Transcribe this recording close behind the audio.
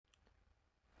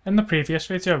In the previous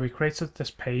video we created this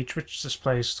page which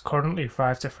displays currently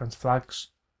 5 different flags.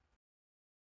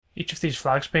 Each of these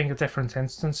flags being a different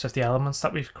instance of the elements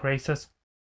that we've created.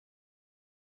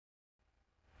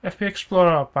 If we explore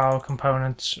our Bower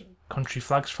Components country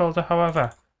flags folder,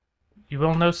 however, you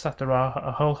will notice that there are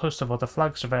a whole host of other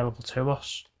flags available to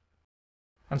us.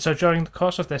 And so during the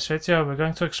course of this video we're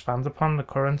going to expand upon the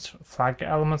current flag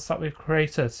elements that we've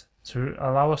created to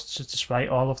allow us to display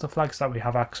all of the flags that we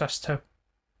have access to.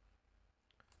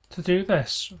 To do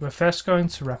this, we're first going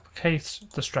to replicate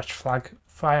the stretch flag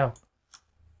file,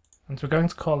 and we're going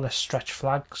to call this stretch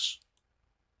flags,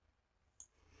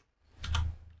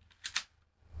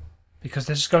 because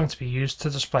this is going to be used to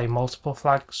display multiple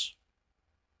flags.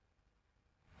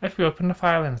 If we open the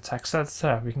file in the text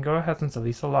editor, we can go ahead and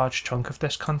delete a large chunk of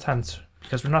this content,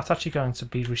 because we're not actually going to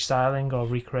be restyling or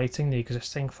recreating the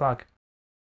existing flag.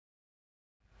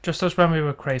 Just as when we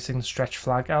were creating the stretch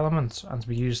flag element and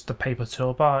we used the paper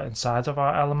toolbar inside of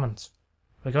our element,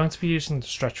 we're going to be using the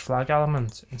stretch flag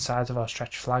element inside of our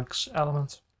stretch flags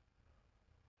element.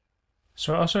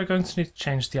 So we're also going to need to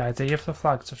change the ID of the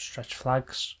flag to stretch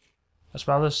flags, as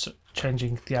well as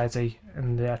changing the ID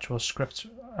in the actual script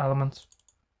element.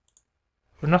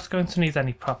 We're not going to need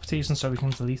any properties, and so we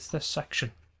can delete this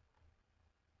section.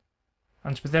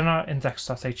 And within our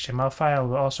index.html file,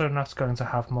 we're also not going to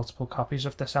have multiple copies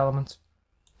of this element,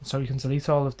 and so we can delete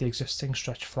all of the existing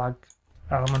stretch flag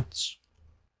elements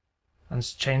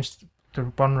and change the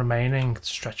one remaining to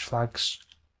stretch flags.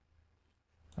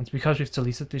 And because we've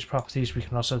deleted these properties, we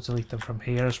can also delete them from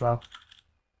here as well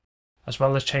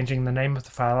as changing the name of the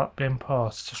file we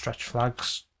import to stretch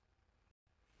flags.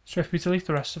 So if we delete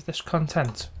the rest of this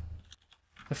content,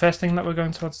 the first thing that we're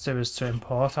going to want to do is to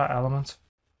import our element.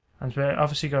 And we're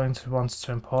obviously going to want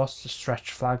to import the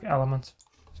stretch flag element,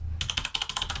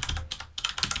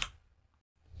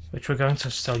 which we're going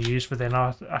to still use within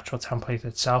our actual template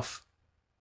itself.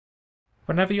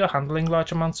 Whenever you're handling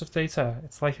large amounts of data,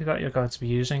 it's likely that you're going to be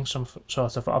using some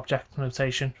sort of object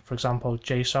notation, for example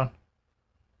JSON,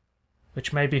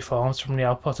 which may be formed from the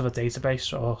output of a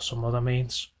database or some other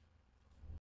means.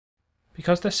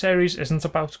 Because this series isn't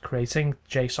about creating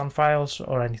JSON files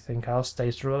or anything else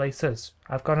data related,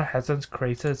 I've gone ahead and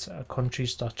created a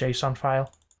countries.json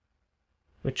file,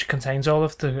 which contains all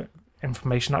of the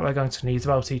information that we're going to need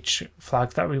about each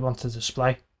flag that we want to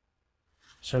display.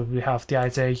 So we have the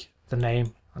ID, the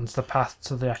name, and the path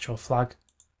to the actual flag.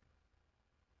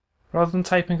 Rather than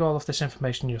typing all of this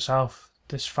information yourself,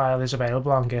 this file is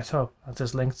available on GitHub and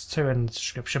is linked to in the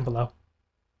description below.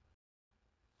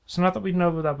 So now that we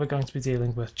know that we're going to be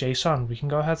dealing with JSON, we can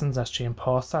go ahead and actually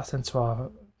import that into our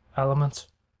element.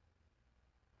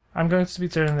 I'm going to be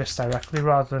doing this directly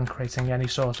rather than creating any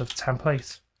sort of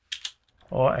template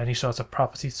or any sort of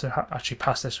property to actually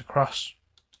pass this across.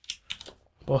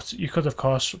 But you could of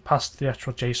course pass the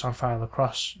actual JSON file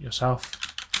across yourself.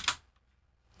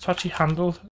 To actually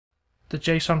handle the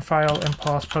JSON file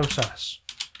import process,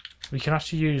 we can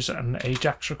actually use an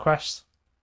AJAX request.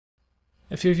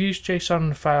 If you've used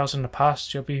JSON files in the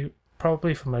past, you'll be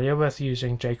probably familiar with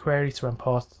using jQuery to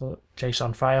import the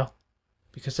JSON file,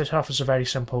 because this offers a very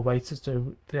simple way to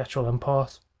do the actual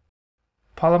import.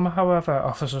 Polymer, however,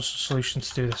 offers us a solution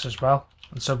to do this as well,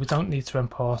 and so we don't need to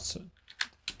import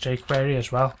jQuery as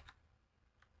well.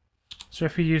 So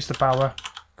if we use the Bower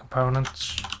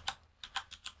Components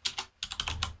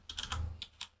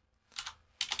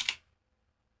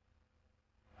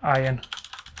iron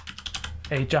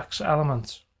AJAX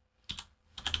element,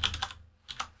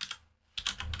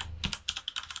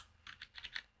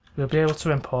 we'll be able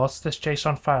to import this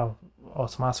JSON file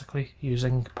automatically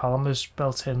using Polymer's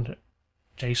built-in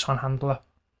JSON handler.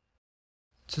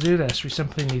 To do this, we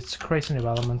simply need to create a new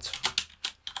element,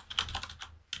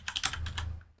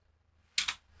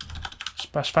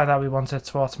 specify that we want it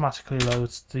to automatically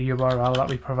load the URL that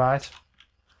we provide.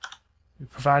 We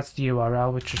provide the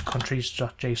URL, which is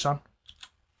countries.json.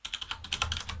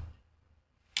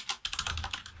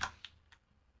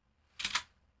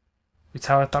 We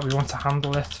tell it that we want to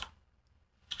handle it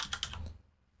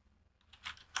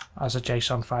as a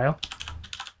JSON file,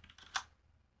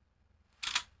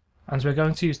 and we're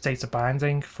going to use data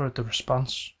binding for the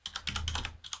response.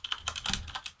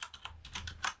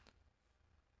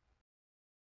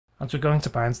 And we're going to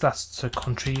bind that to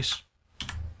countries.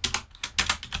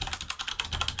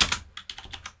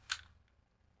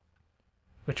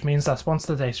 Which means that once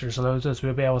the data is loaded,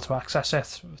 we'll be able to access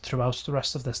it throughout the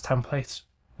rest of this template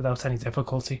without any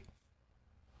difficulty.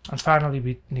 And finally,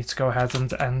 we need to go ahead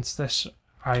and end this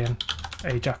iron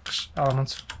AJAX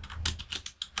element.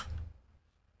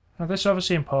 Now this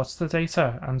obviously imports the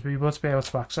data, and we would be able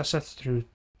to access it through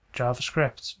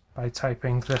JavaScript by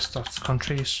typing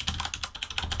this.countries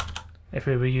if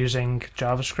we were using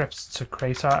JavaScript to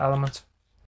create our element.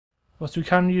 But we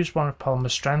can use one of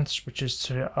Polymer's strengths, which is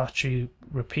to actually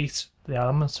repeat the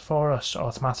element for us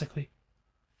automatically.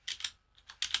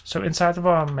 So inside of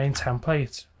our main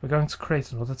template, we're going to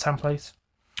create another template.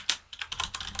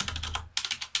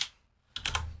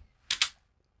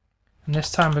 And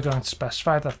this time we're going to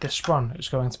specify that this one is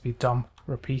going to be DOM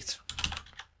repeat,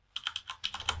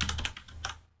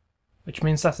 which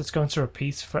means that it's going to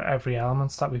repeat for every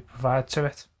element that we provide to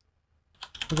it.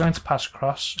 We're going to pass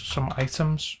across some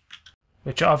items,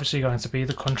 which are obviously going to be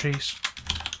the countries.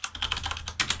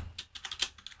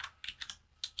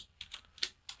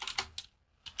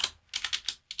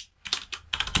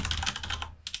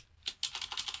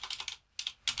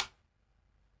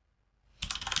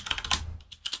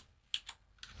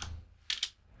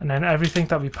 And then everything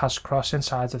that we pass across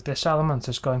inside of this element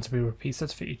is going to be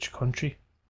repeated for each country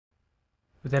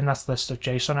within that list of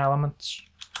JSON elements.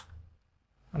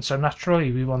 And so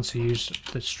naturally we want to use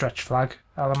the stretch flag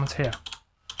element here.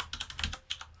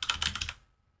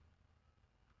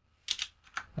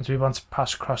 And we want to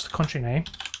pass across the country name.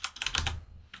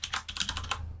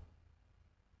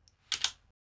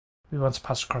 We want to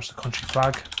pass across the country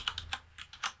flag,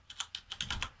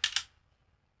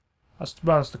 as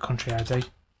well as the country ID.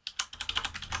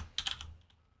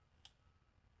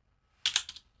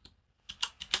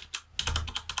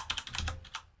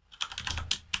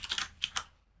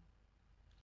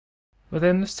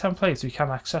 Within this template we can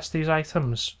access these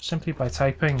items simply by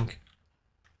typing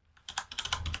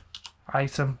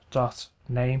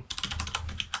item.name.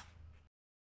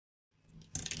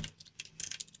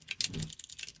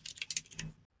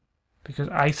 Because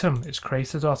item is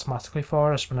created automatically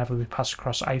for us whenever we pass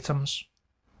across items,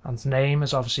 and name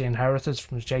is obviously inherited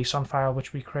from the JSON file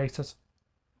which we created.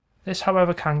 This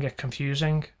however can get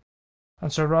confusing,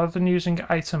 and so rather than using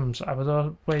items I would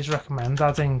always recommend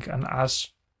adding an as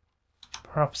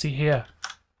property here,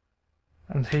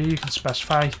 and here you can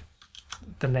specify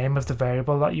the name of the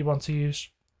variable that you want to use.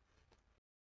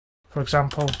 For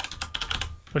example,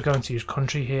 we're going to use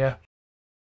country here,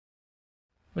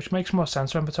 which makes more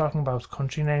sense when we're talking about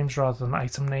country names rather than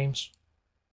item names.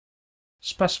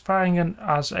 Specifying an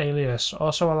as alias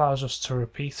also allows us to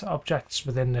repeat objects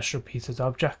within this repeated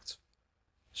object,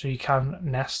 so you can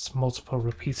nest multiple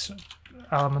repeat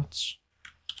elements.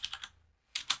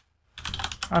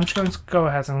 I'm just going to go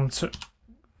ahead and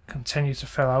continue to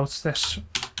fill out this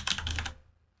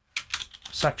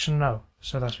section now,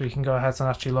 so that we can go ahead and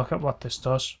actually look at what this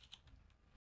does.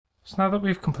 So now that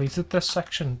we've completed this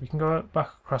section, we can go back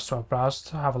across to our browser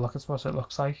to have a look at what it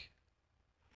looks like.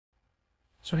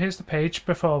 So here's the page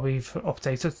before we've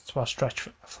updated to our stretch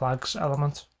flags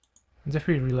element. And if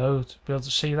we reload, we'll be able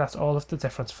to see that all of the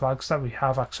different flags that we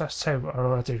have access to are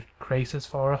already created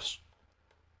for us.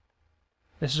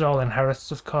 This is all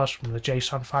inherited, of course, from the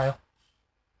JSON file.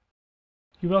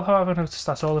 You will, however, notice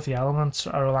that all of the elements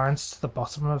are aligned to the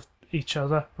bottom of each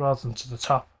other rather than to the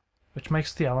top, which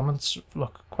makes the elements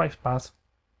look quite bad.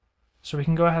 So we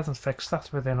can go ahead and fix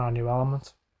that within our new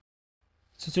element.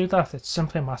 To do that, it's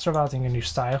simply a matter of adding a new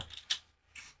style.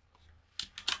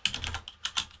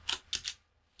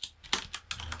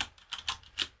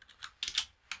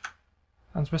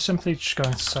 And we're simply just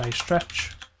going to say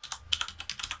stretch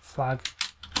flag,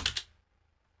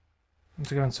 and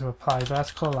we're going to apply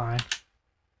vertical line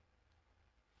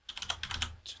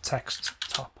to text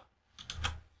top.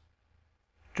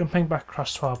 Jumping back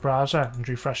across to our browser and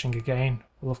refreshing again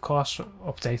will of course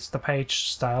update the page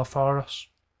style for us.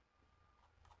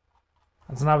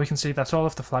 And now we can see that all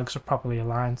of the flags are properly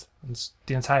aligned and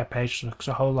the entire page looks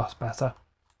a whole lot better.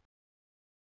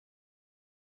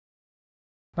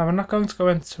 Now we're not going to go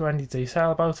into any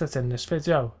detail about it in this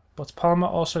video, but Polymer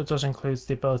also does include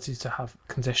the ability to have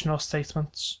conditional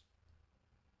statements.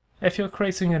 If you're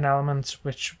creating an element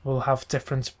which will have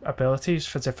different abilities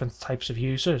for different types of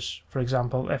users, for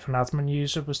example if an admin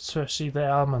user was to see the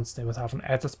element they would have an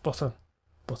edit button,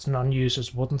 but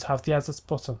non-users wouldn't have the edit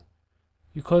button,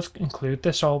 you could include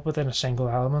this all within a single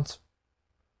element,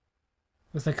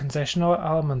 with a conditional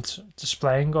element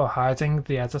displaying or hiding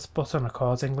the edit button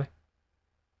accordingly.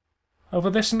 Over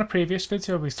this in a previous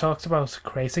video we've talked about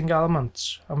creating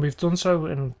elements, and we've done so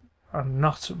in a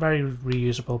not very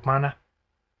reusable manner.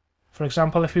 For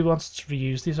example, if we wanted to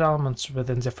reuse these elements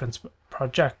within different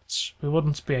projects, we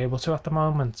wouldn't be able to at the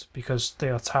moment because they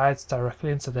are tied directly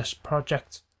into this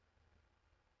project.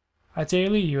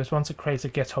 Ideally, you would want to create a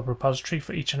GitHub repository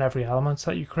for each and every element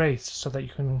that you create so that you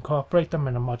can incorporate them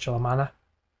in a modular manner.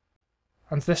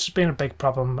 And this has been a big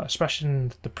problem, especially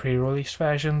in the pre-release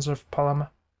versions of Polymer.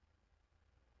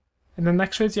 In the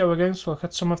next video we're going to look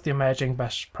at some of the emerging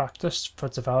best practice for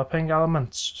developing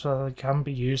elements so that they can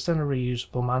be used in a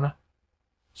reusable manner.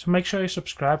 So make sure you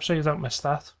subscribe so you don't miss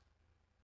that.